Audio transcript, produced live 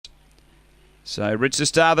So Richard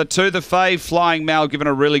Star, the 2, the Fave, Flying Mal given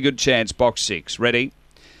a really good chance. Box 6, ready.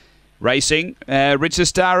 Racing, Richard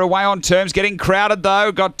Star away on terms, getting crowded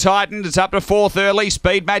though, got tightened, it's up to 4th early,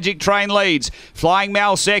 Speed Magic Train leads, Flying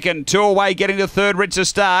Mal 2nd, 2 away, getting to 3rd, Richard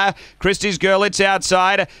Star, Christie's Girl, it's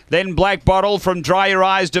outside, then Black Bottle from Dry Your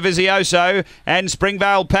Eyes, Divizioso, and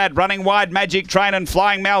Springvale Pat running wide, Magic Train, and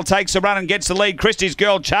Flying Mal takes a run and gets the lead, Christie's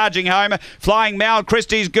Girl charging home, Flying Mal,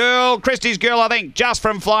 Christie's Girl I think, just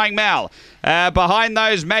from Flying Mal. Behind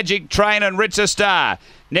those, Magic Train and Richard Star.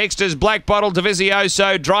 Next is Black Bottle,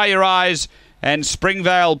 Divizioso, Dry Your Eyes, and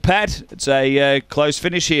Springvale Pat. It's a close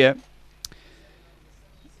finish here.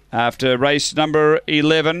 After race number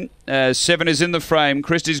 11, 7 is in the frame.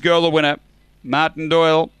 Christie's Girl, the winner. Martin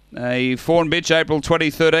Doyle, a Fawn Bitch, April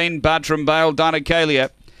 2013. Bartram Bale, Dinocalia.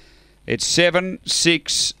 It's 7,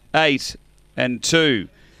 6, 8, and 2.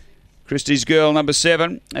 Christie's Girl, number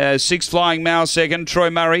 7. 6, Flying Mal, 2nd. Troy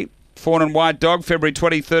Murray, Fawn and White Dog, February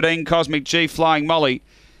 2013. Cosmic G, Flying Molly.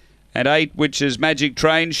 And 8, which is Magic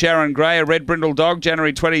Train, Sharon Gray, a Red Brindle Dog,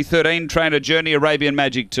 January 2013, Trainer Journey, Arabian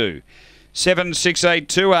Magic 2. 7, 6, 8,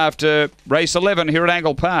 2 after race 11 here at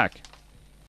Angle Park.